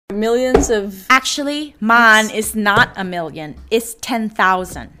Millions of... Actually, man is not a million. It's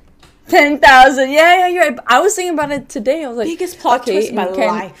 10,000. 10,000. Yeah, you're right. I was thinking about it today. I was like... Biggest plot twist of my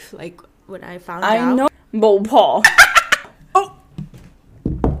life. Like, when I found out. I know. Bo Paul. Oh!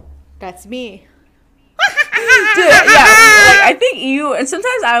 That's me. Dude, yeah, like, I think you... And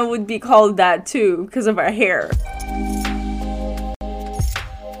sometimes I would be called that, too, because of our hair.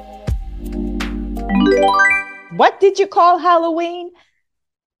 What did you call Halloween?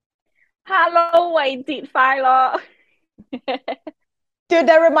 Halloween 節快樂 Dude,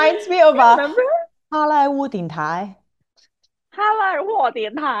 that reminds me of Remember? 哈莱坞電台 Hollywood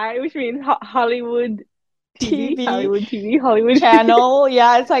電台 which means Hollywood TV. Hollywood TV, Hollywood channel.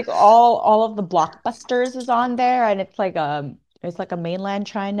 Yeah, it's like all of the blockbusters is on there, and it's like a mainland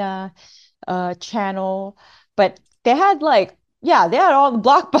China channel, but they had they had all the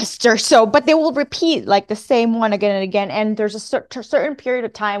blockbusters. So, but they will repeat like the same one again and again, and there's a certain period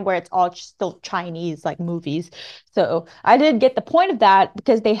of time where it's all still Chinese like movies. So I did get the point of that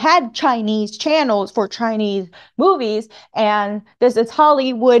because they had Chinese channels for Chinese movies, and this is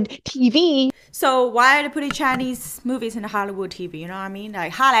Hollywood TV. So why are they putting Chinese movies in the Hollywood TV? You know what I mean?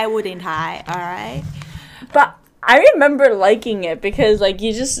 Like Hollywood in Thai, all right? But I remember liking it because, like,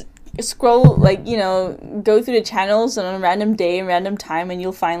 you just scroll, like, you know, go through the channels on a random day and random time, and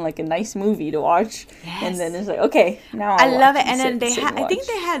you'll find like a nice movie to watch. Yes. And then it's like, okay, now I love it. and And then I think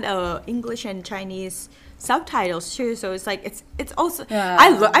they had English and Chinese subtitles too, so it's like it's also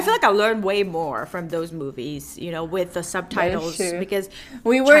I feel like I learned way more from those movies, you know, with the subtitles, because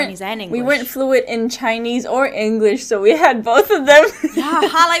Chinese and English. We weren't fluent in Chinese or English, so we had both of them. Yeah,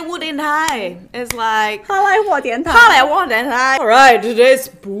 Hollywood in Thai. It's like Hollywood in Thai. Hollywood in Thai. All right, today's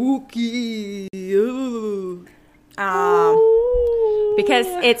spooky. Because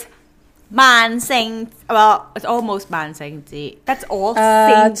it's Man Sing, well, it's almost Man Sing Ji. That's all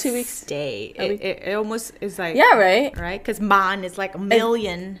Saints 2 weeks. Day. It almost is like... Yeah, right? Right? Because Man is like a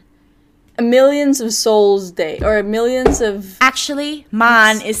million. A millions of souls day. Or millions of... Actually,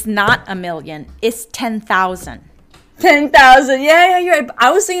 Man is not a million. It's 10,000. 10,000. Yeah, you're right.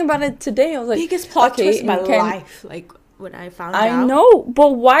 I was thinking about it today. I was like... Biggest plot twist of my life. Like, when I found out. I know. But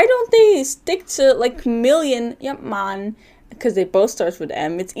why don't they stick to, like, million... Yep, Man... Because they both start with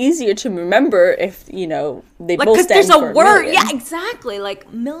M. It's easier to remember if, you know, they like, both stand for there's a word. million. Yeah, exactly.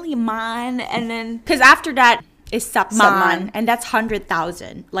 Like, million man. And then... Because after that is Subman. And that's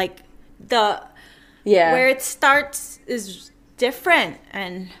 100,000. Like, the... Yeah. Where it starts is different.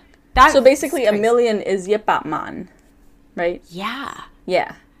 And that... So basically a million is Yepat Man. Right? Yeah.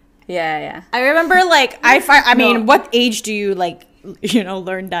 Yeah. Yeah. I remember, like, I mean, what age do you, like... you know,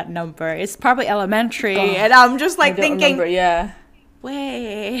 learn that number? It's probably elementary, and I'm just like thinking, remember, yeah.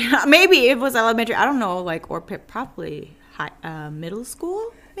 Wait, maybe it was elementary. I don't know, like, or probably middle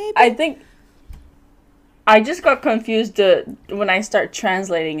school. Maybe. I think I just got confused when I start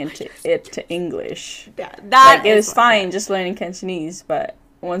translating it to English. Yeah, that like, it was fine just learning Cantonese, but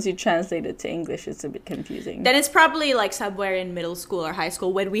once you translate it to English, it's a bit confusing. Then it's probably like somewhere in middle school or high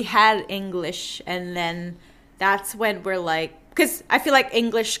school when we had English, and then that's when we're like. Because I feel like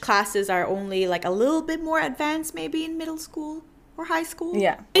English classes are only like a little bit more advanced maybe in middle school or high school.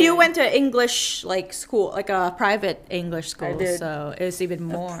 Yeah. You went to English like school, like a private English school. I did. So it was even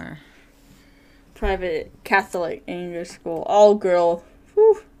more. Private Catholic English school. All girl.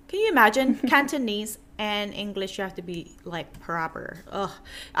 Whew. Can you imagine? Cantonese and English, you have to be like proper. Ugh.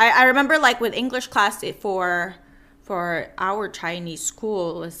 I remember like with English class for our Chinese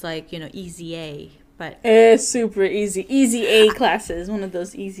school, it's like, you know, easy A. But it's super easy. Easy A classes. One of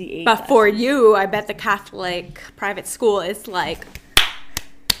those easy A classes. But for you, I bet the Catholic private school is like,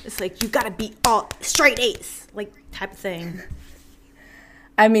 you gotta be all straight A's, like, type of thing.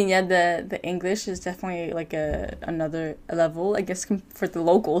 I mean, yeah, the English is definitely like another level, I guess, for the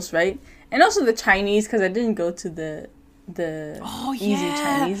locals, right? And also the Chinese, because I didn't go to the easy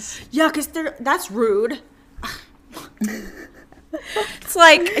Chinese. Yeah, because that's rude. It's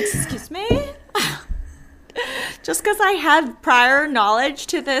like, excuse me? Just because I had prior knowledge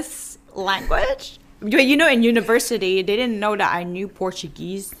to this language. You know, in university, they didn't know that I knew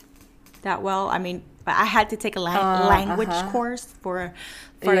Portuguese that well. I mean, I had to take a language course for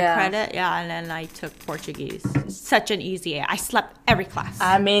the credit. Yeah, and then I took Portuguese. It's such an easy A. I slept every class.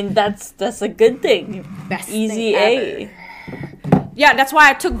 I mean, that's a good thing. Best easy thing A. Ever. Yeah, that's why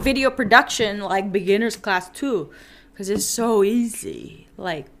I took video production, like beginner's class too. Because it's so easy.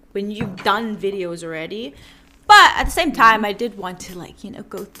 Like, when you've done videos already. But at the same time, I did want to, like, you know,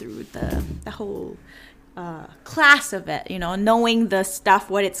 go through the whole class of it, you know, knowing the stuff,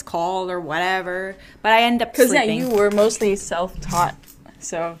 what it's called or whatever. But I end up sleeping. Because, yeah, you were mostly self-taught.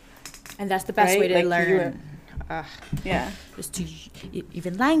 So, and that's the best right? way to Like, learn. Yeah. Just to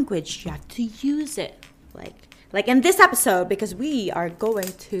even language, you have to use it. Like in this episode, because we are going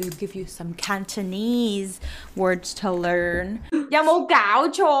to give you some Cantonese words to learn. And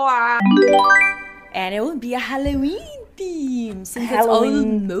it will be a Halloween theme since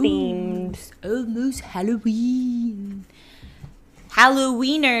Halloween it's almost Halloween.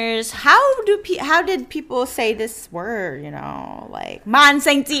 Halloweeners, how did people say this word? You know, like Man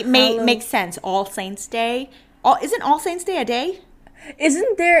Saint makes sense. All Saints Day. Isn't All Saints Day a day?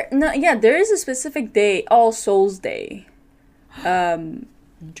 Isn't there? No, yeah, there is a specific day, All Souls Day.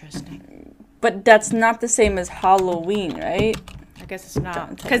 Interesting. But that's not the same as Halloween, right? I guess it's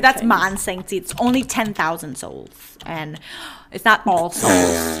not, because that's Man Saint. It's only 10,000 souls, and it's not all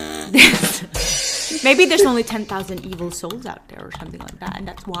souls. Maybe there's only 10,000 evil souls out there or something like that, and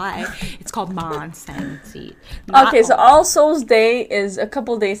that's why it's called Man Saint. Okay, so All Souls Day is a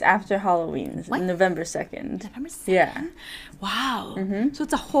couple days after Halloween, November 2nd. November 2nd? Yeah. Wow. So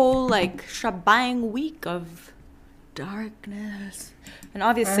it's a whole like shebang week of darkness, and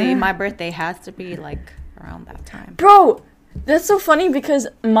obviously my birthday has to be like around that time. Bro, that's so funny because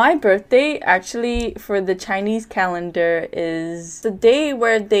my birthday actually for the Chinese calendar is the day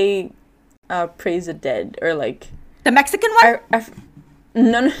where they praise the dead, or like the Mexican one.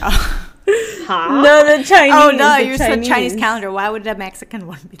 No. Huh? No, the Chinese. Oh no, you said Chinese calendar. Why would the Mexican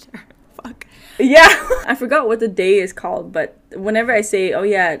one be there? Fuck. Yeah, I forgot what the day is called, but whenever I say, oh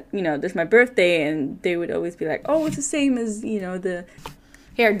yeah, you know, there's my birthday, and they would always be like, oh, it's the same as, you know, the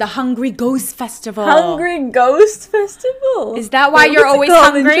Hungry Ghost Festival. Hungry Ghost Festival. Is that why you're always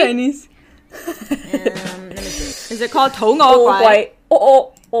hungry? In Chinese? Let me see. Is it called 头餓鬼?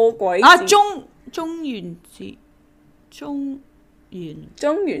 Oh, 中元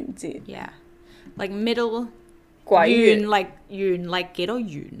節. Yeah. Like middle 鬼月. like 幾多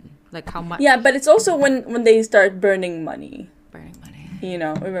元? Like how much? Yeah, but it's also when they start burning money. Burning money. You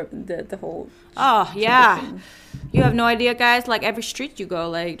know, remember the whole... Oh, yeah. You have no idea, guys. Like every street you go,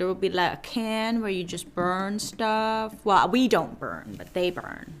 like there will be like a can where you just burn stuff. Well, we don't burn, but they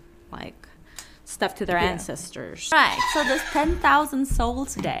burn. Like stuff to their ancestors. Right. So this 10,000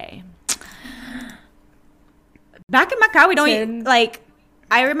 Souls Day. Back in Macau, we don't eat, like,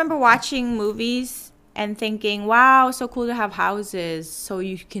 I remember watching movies and thinking, wow, so cool to have houses so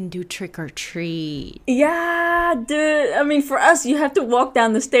you can do trick or treat. Yeah, dude. I mean, for us, you have to walk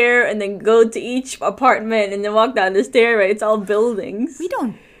down the stair and then go to each apartment and then walk down the stair, right? It's all buildings. We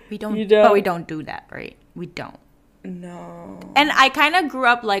don't. You don't? But we don't do that, right? We don't. No. And I kind of grew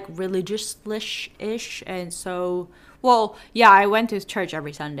up like religious-ish, and so, well, yeah, I went to church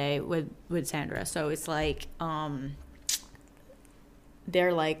every Sunday with Sandra, so it's like,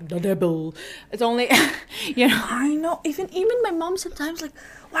 they're like the devil. It's only, you know. I know. Even my mom sometimes like,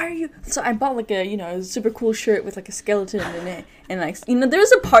 why are you? So I bought like a super cool shirt with like a skeleton in it, and like there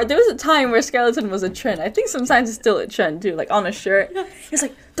was a time where skeleton was a trend. I think sometimes it's still a trend too. Like on a shirt, it's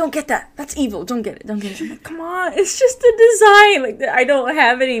like, don't get that. That's evil. Don't get it. Don't get it. I'm like, come on, it's just a design. Like I don't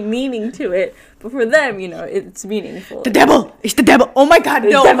have any meaning to it, but for them, it's meaningful. The devil. It's the devil. Oh my God,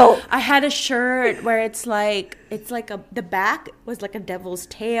 no. Devil. I had a shirt where it's like the back was like a devil's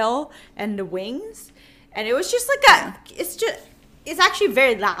tail and the wings, and it was just like it's actually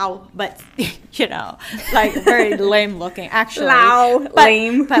very loud, but like very lame looking actually.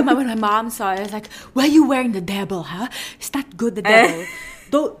 Lame. But when my mom saw it, I was like, "Why are you wearing the devil, huh? It's not good, the devil.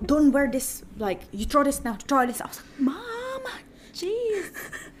 Don't wear this. Like you throw this now. Throw this." I was like, "Mom, jeez."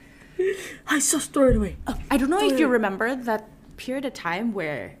 I just throw it away. I don't know if you remember that period of time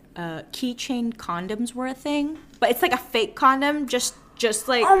where keychain condoms were a thing, but it's like a fake condom, just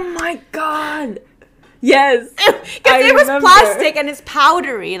like. Oh my God. Yes, because it was plastic and it's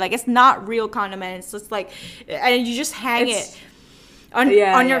powdery, like it's not real condom, and it's just like, and you just hang it on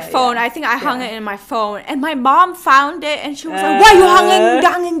your phone. I think I hung it in my phone, and my mom found it, and she was like, "Why are you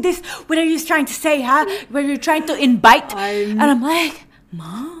hanging this? What are you trying to say, huh? Were you trying to invite?" And I'm like,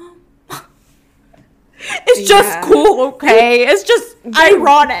 "Mom, it's just cool, okay? It's just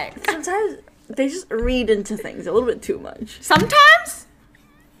ironic." Sometimes they just read into things a little bit too much. Sometimes,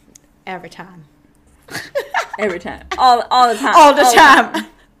 every time. Every time. All the time. All the time.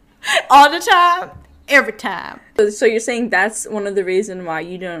 All the time. Every time. So you're saying that's one of the reasons why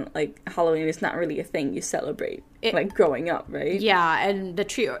you don't, like, Halloween is not really a thing you celebrate, like, growing up, right? Yeah, and the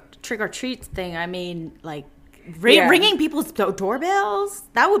trick-or-treat thing, I mean, like, ringing people's doorbells,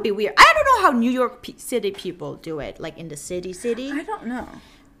 that would be weird. I don't know how New York City people do it, like, in the city. I don't know.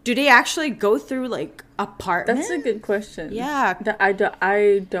 Do they actually go through like apartments? That's a good question. Yeah. I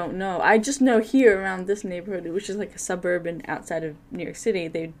don't know. I just know here around this neighborhood, which is like a suburb and outside of New York City,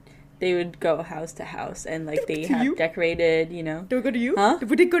 they would go house to house and like they have decorated, you know. They would go to you? Huh?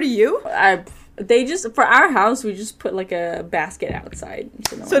 Would they go to you? They just, for our house, we just put like a basket outside.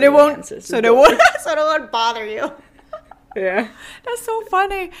 So they won't bother you. Yeah. That's so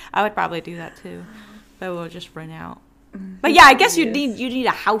funny. I would probably do that too. But we'll just run out. But yeah, I guess you need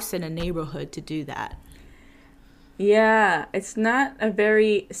a house in a neighborhood to do that. Yeah, it's not a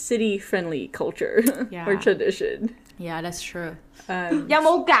very city-friendly culture or tradition. Yeah, that's true. 有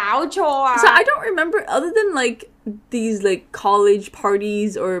冇搞錯啊? So I don't remember, other than like these like college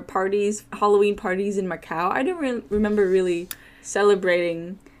parties or Halloween parties in Macau, I don't remember really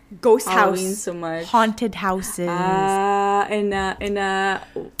celebrating Ghost Halloween house, so much. haunted houses.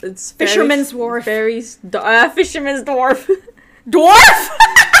 It's Fisherman's Wharf. Fisherman's Dwarf. Dwarf?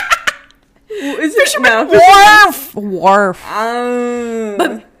 Is Fisherman's Wharf? Wharf.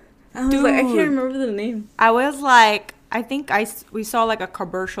 But I was like, I can't remember the name. I was like, I think we saw like a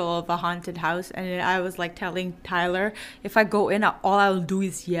commercial of a haunted house, and then I was like telling Tyler, if I go in, all I'll do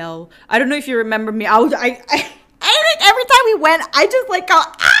is yell. I don't know if you remember me. I think every time we went, I just like go,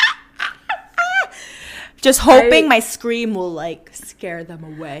 just hoping my scream will like scare them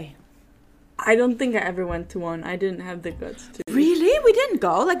away. I don't think I ever went to one. I didn't have the guts to. Really? We didn't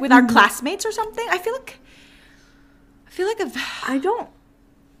go like with our classmates or something? I feel like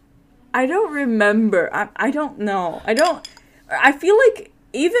I don't remember. I don't know. I feel like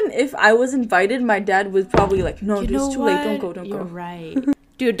even if I was invited, my dad was probably like, no, it's too late. Don't go. You're right.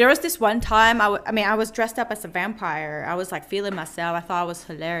 Dude, there was this one time, I was dressed up as a vampire. I was like feeling myself. I thought it was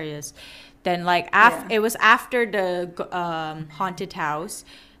hilarious. Then like it was after the haunted house.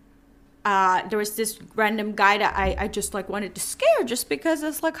 There was this random guy that I just like wanted to scare just because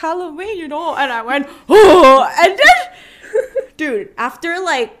it's like Halloween, you know. And I went, oh, and then, dude, after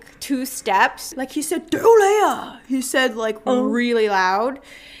like 2 steps, like he said, Dolea. He said like really loud,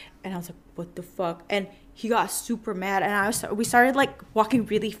 and I was like, what the fuck? And he got super mad, and we started like walking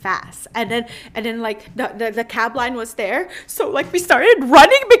really fast, and then like the cab line was there, so like we started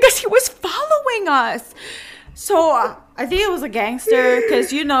running because he was following us. So I think it was a gangster,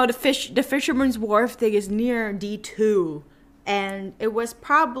 because you know the Fisherman's Wharf thing is near D2, and it was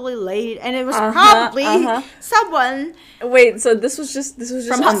probably late, and it was probably someone. Wait, so this was just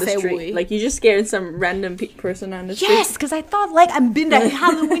from on the street, like you just scared some random person on the street? Yes, because I thought like I'm in the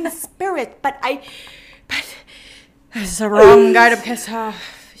Halloween spirit, but it's the wrong guy to piss off.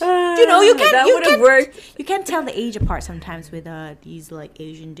 You know, you can't tell the age apart sometimes with these like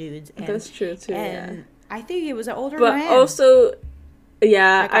Asian dudes. And, that's true too. And I think he was an older but man. But also,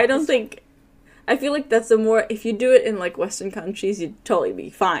 yeah, I don't think. I feel like that's if you do it in like Western countries, you'd totally be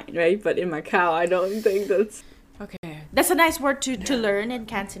fine, right? But in Macau, I don't think that's. Okay, that's a nice word to learn in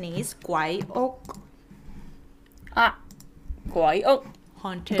Cantonese. Guai ok. Guai ok.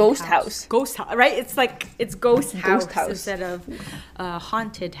 Haunted ghost house. Ghost house, right? It's like it's ghost house instead of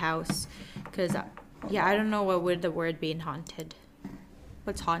haunted house. Because I don't know what would the word be in haunted.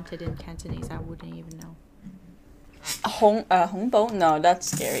 What's haunted in Cantonese? I wouldn't even know. Hongbo? No,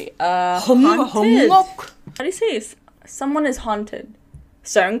 that's scary. Haunted. How do you say it? Someone is haunted.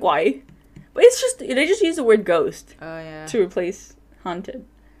 上鬼. But they just use the word ghost. Oh yeah. To replace haunted.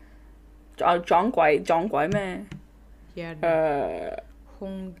 撞鬼咩? Yeah.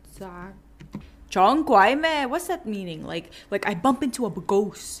 撞鬼咩? What's that meaning? Like I bump into a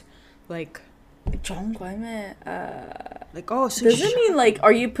ghost. Like 撞鬼咩? Like so does it mean like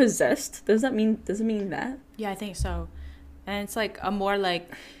are you possessed? Does it mean that? Yeah, I think so. And it's like a more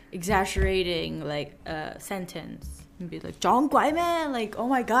like exaggerating like sentence. And be like 撞鬼咩? Like, oh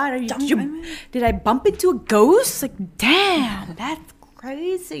my god, did I bump into a ghost? Like, damn, that's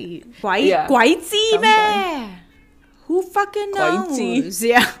crazy. 鬼知咩? Who fucking knows?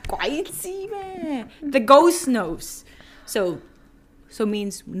 Yeah, 鬼知咩? The ghost knows. So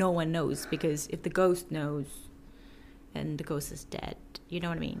means no one knows, because if the ghost knows, then the ghost is dead. You know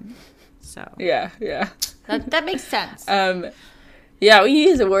what I mean? So yeah. That makes sense. Yeah, we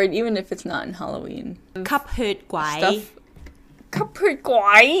use a word even if it's not in Halloween. 吸血鬼. 吸血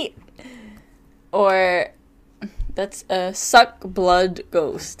鬼. Or that's a suck blood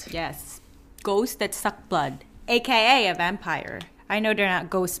ghost. Yes, ghosts that suck blood, aka a vampire. I know they're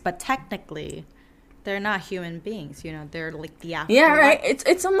not ghosts, but technically they're not human beings, you know. They're like the afterlife. Yeah, right.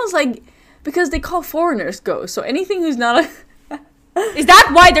 It's almost like, because they call foreigners ghosts, so anything who's not a is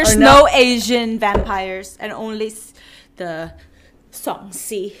that why there's no Asian vampires and only the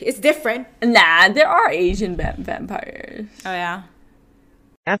Songsi? It's different. Nah, there are Asian vampires. Oh yeah.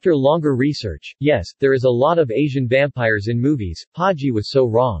 After longer research, yes, there is a lot of Asian vampires in movies. Paji was so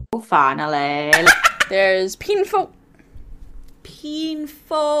wrong. There's Pinfolk.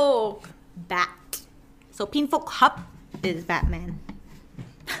 Pinfolk. Bat. So Pinfolk Hup is Batman.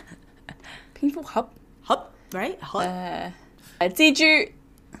 Pinfolk Hup. Hup, right? Hup. Jiju.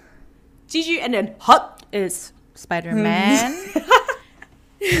 Jiju, and then Hup is Spider-Man.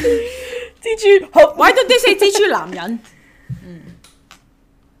 Jiju Hup. Why don't they say 蜘蛛男人?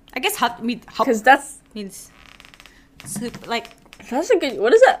 I guess Hup means Hup. Because that's Means super, like. that's a good.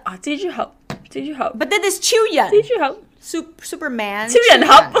 What is that? Jiju Hup. Jiju Hup. But then there's 超人. Jiju Hup. Superman. 超人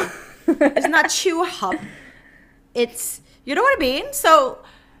Hup. It's not 超 Hup. It's, you know what I mean? So.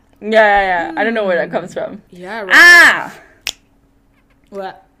 Yeah. I don't know where that comes from. Yeah. Right. Ah.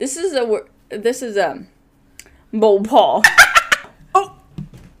 What? This is a word. This is Mo Paul. Oh.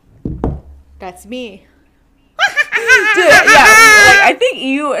 That's me. Dude, yeah, like I think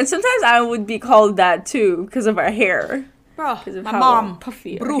you and sometimes I would be called that too because of our hair. Bro, Of my how mom,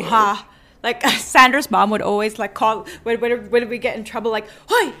 puffy our hair is. bruja. Like Sandra's mom would always like call when we get in trouble, like,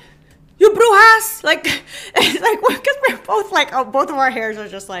 "Hey, you brujas!" Like, it's like because we're both like, both of our hairs are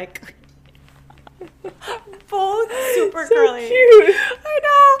just like both super So curly. cute. I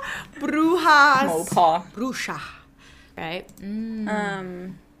know, brujas. Mo Paul. Bruja, right?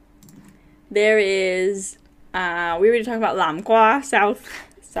 There is we already talked about lam gua, south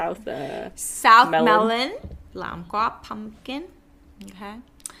South melon. melon, lam gua, pumpkin. Okay,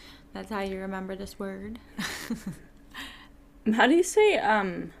 that's how you remember this word. How do you say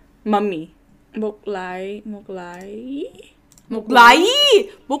mummy? Mok lai. Muglai.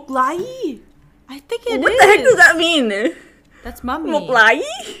 I think it is. What the heck does that mean? That's mummy. Mok lai?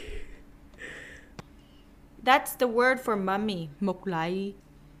 That's the word for mummy. Muglai.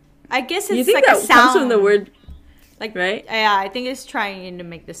 I guess it's You think like that a sound. comes from the word, like, right? Yeah, I think it's trying to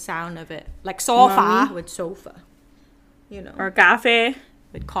make the sound of it. Like sofa Mummy? with sofa. You know. Or cafe?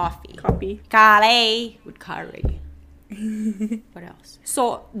 With coffee. Copy. Kale with curry. What else?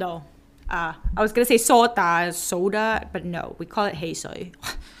 No. I was gonna say soda, but no, we call it heisoi.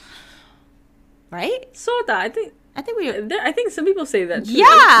 Right? Soda. I think some people say that too.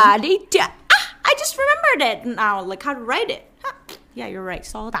 Yeah, they do. I just remembered it now, like how to write it. Yeah, you're right.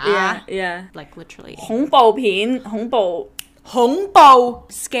 Soda. Yeah. Like literally. 恐怖片,恐怖.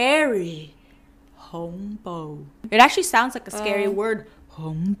 Hongbo. Scary. Hongbo. It actually sounds like a scary word.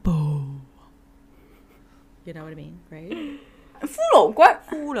 Hongbo. You know what I mean, right? 骷髏骨.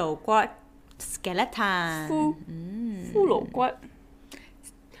 骷髏骨. Skeleton. 骷髏骨.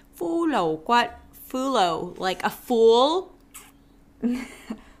 骷髏骨. Fulo. Like a fool. 骷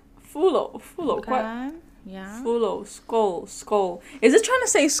髏骨. Okay. Yeah. Fulo, skull. Is it trying to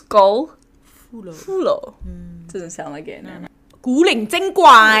say skull? Fulo. Fulo. Doesn't sound like it. No. 古靈精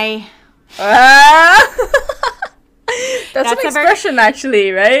怪. That's an expression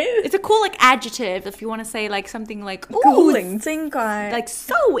actually, right? It's a cool like adjective if you want to say like something like ooh, 古靈精怪. like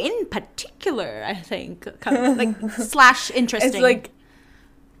so in particular, I think. Kind of, like slash interesting. It's like,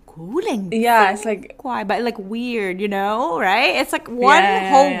 古靈 yeah, it's like, 怪, but like weird, you know, right? It's like one Yeah,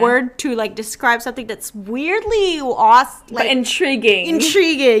 whole yeah. word to like describe something that's weirdly awesome, but like intriguing.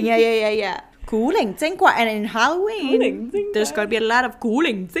 intriguing. Yeah. 古靈精怪, and in 古靈 Halloween, 精怪. there's gonna be a lot of 古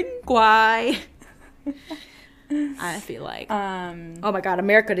靈精怪. I feel like, oh my god,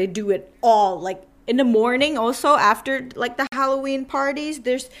 America, they do it all. Like in the morning, also after like the Halloween parties,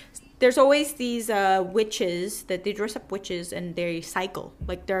 there's always these witches that they dress up witches and they cycle.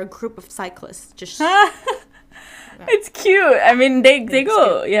 Like they're a group of cyclists. Just It's cute. I mean, they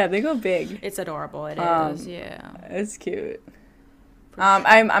go, yeah, they go big. it's adorable. It is, yeah. It's cute.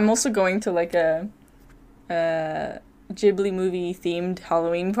 I'm also going to like a Ghibli movie themed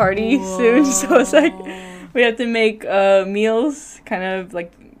Halloween party soon. So it's like we have to make meals kind of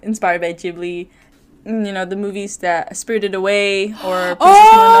like inspired by Ghibli. You know, the movies that Spirited Away or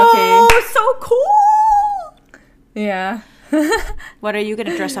Princess Mononoke. So cool! Yeah. What are you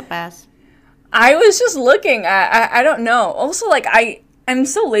gonna dress up as? I was just looking. I don't know. Also, like I'm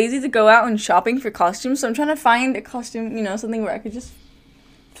so lazy to go out and shopping for costumes, so I'm trying to find a costume. You know, something where I could just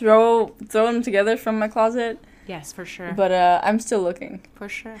throw them together from my closet. Yes, for sure. But I'm still looking. For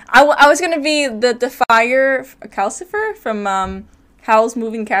sure. I was gonna be the fire Calcifer from Howl's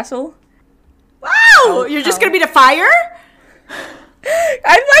Moving Castle. Wow! You're just gonna be the fire?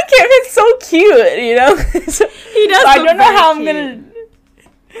 I like him. It's so cute. You know. He does. I look don't know very how I'm cute. gonna.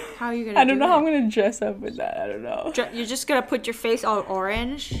 How are you gonna? I don't know how I'm it? gonna dress up with that. I don't know. You're just gonna put your face all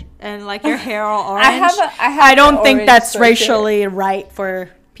orange and like your hair all orange. I don't think orange that's sweatshirt. racially right for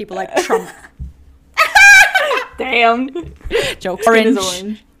people like Trump. Damn. Jokes. Skin is Orange.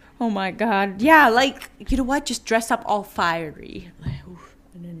 orange. Oh my god. Yeah, like, you know what? Just dress up all fiery. Like, oof.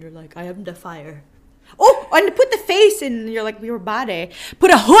 And then you're like, I am the fire. Oh, and put the face in your like your body.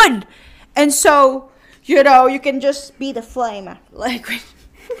 Put a hood. And so, you know, you can just be the flame. Like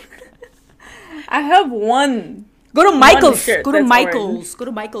I have one. go to Michael's. shirt Go to that's Michael's. orange. Go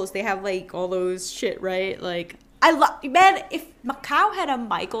to Michael's. They have like all those shit, right? Like I love man, if Macau had a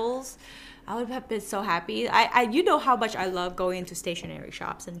Michael's, I would have been so happy. I you know how much I love going into stationery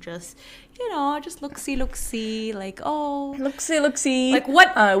shops and just, you know, just look see, like, oh, Look see. like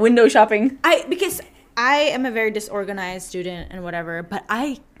what Window shopping. because I am a very disorganized student and whatever, but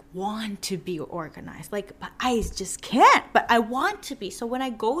I want to be organized. Like, but I just can't. But I want to be. So when I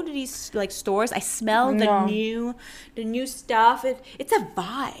go to these like stores, I smell the new stuff. It's a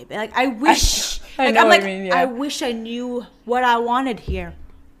vibe. Like I wish. I like know I'm what like you mean, yeah. I wish I knew what I wanted here.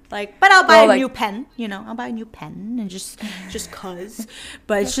 Like, but I'll buy a new pen. You know, I'll buy a new pen and just cause.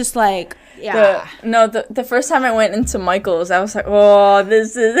 But it's just like, yeah. The first time I went into Michael's, I was like, oh,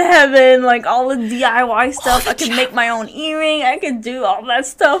 this is heaven. Like, all the DIY stuff. I could make my own earring. I could do all that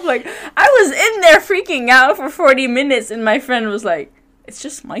stuff. Like, I was in there freaking out for 40 minutes, and my friend was like, it's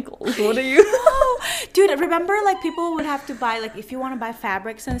just Michael's. What are you? Dude, remember, like, people would have to buy, like, if you want to buy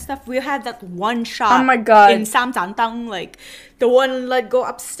fabrics and stuff, we had that one shop. Oh my God. In Samjantang, like, the one, like, go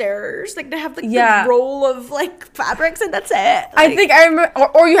upstairs. Like, they have, like, the roll of, like, fabrics, and that's it. Like, I think I remember,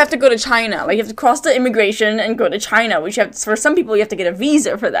 or you have to go to China. Like, you have to cross the immigration and go to China, which you have, for some people, you have to get a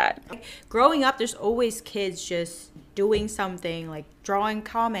visa for that. growing up, there's always kids just doing something, like, drawing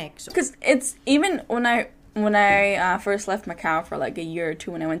comics. Because it's, even when I first left Macau for like a year or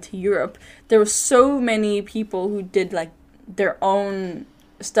two when I went to Europe, there were so many people who did like their own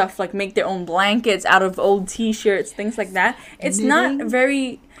stuff, like make their own blankets out of old t-shirts, things like that. It's not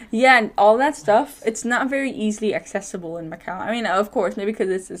very, and all that stuff, it's not very easily accessible in Macau. I mean, of course, maybe because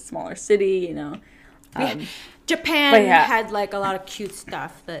it's a smaller city, you know. Japan had like a lot of cute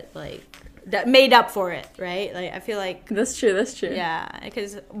stuff that made up for it, right? Like, I feel like That's true. yeah,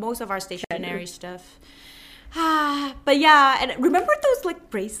 because most of our stationery stuff. But yeah, and remember those like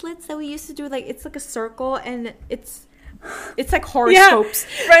bracelets that we used to do? Like, it's like a circle and it's like horoscopes.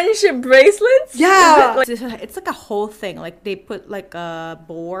 Friendship bracelets? Yeah. It's like a whole thing. Like, they put like a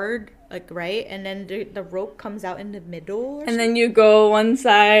board, like, right? And then the rope comes out in the middle. And then you go one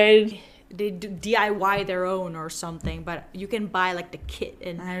side. They do DIY their own or something, but you can buy like the kit,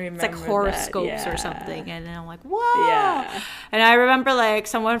 and I remember it's like horoscopes that, or something. And then I'm like, whoa! Yeah. And I remember like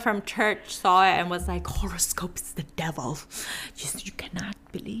someone from church saw it and was like, horoscopes is the devil. You cannot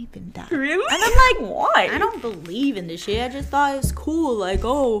believe in that. Really? And I'm like, why? I don't believe in this shit. I just thought it was cool. Like,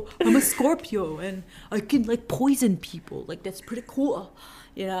 oh, I'm a Scorpio and I can like poison people. Like, that's pretty cool.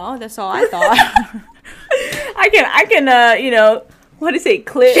 You know, that's all I thought. I can, you know. What do you say?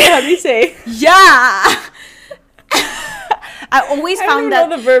 How do you say? Yeah. I always found that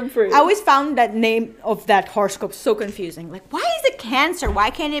know the verb for it. I always found that name of that horoscope so confusing. Like, why is it Cancer? Why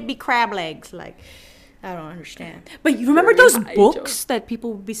can't it be crab legs? Like, I don't understand. But you remember those books that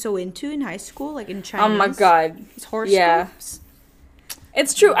people would be so into in high school, like in Chinese? Oh my god. It's horoscopes. Yeah.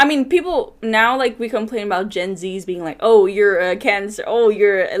 It's true. I mean, people now, like, we complain about Gen Zs being like, oh, you're a Cancer, oh,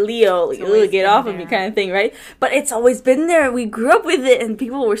 you're a Leo, like, get off of me kind of thing, right? But it's always been there. We grew up with it, and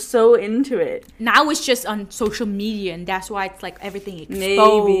people were so into it. Now it's just on social media, and that's why it's like everything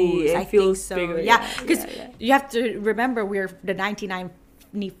exposed. Maybe. I think so. Bigger, yeah, because you have to remember we're the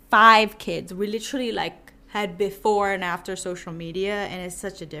 1995 kids. We literally like had before and after social media, and it's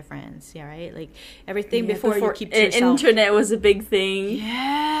such a difference, yeah, right? Like, everything before you keep to yourself. Internet was a big thing.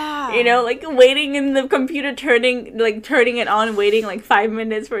 Yeah. You know, like, waiting in the computer, turning it on, waiting, like, 5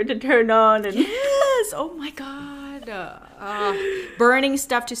 minutes for it to turn on. And yes! Oh, my God. Burning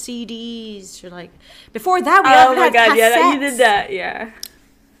stuff to CDs. You're like, before that, we had cassettes. Yeah, you did that, yeah.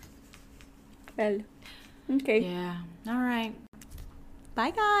 Well, okay. Yeah. All right.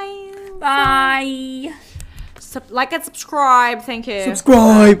 Bye, guys. Bye. Like and subscribe. Thank you.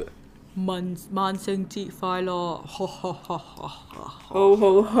 Subscribe! Man sing ti fai lo. Ho ho ho ho ho. Ho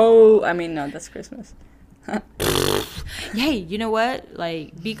ho ho. I mean, no, that's Christmas. Hey, you know what?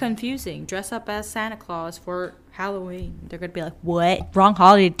 Like, be confusing. Dress up as Santa Claus for Halloween. They're gonna be like, what? Wrong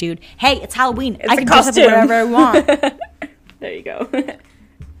holiday, dude. Hey, it's Halloween. It's I can dress up whatever I want. There you go.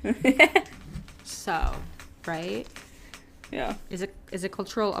 So, right? Yeah. Is it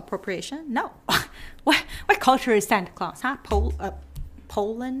cultural appropriation? No. What culture is Santa Claus? Huh?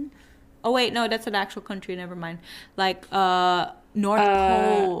 Poland? Oh wait, no, that's an actual country. Never mind. Like North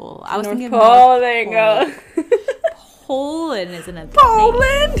Pole. I was thinking Pole. North There you Pole. go. Poland isn't a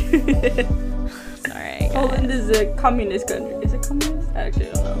Poland. Sorry. Poland is a communist country. Is it communist? I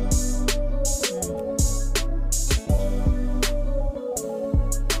actually don't know.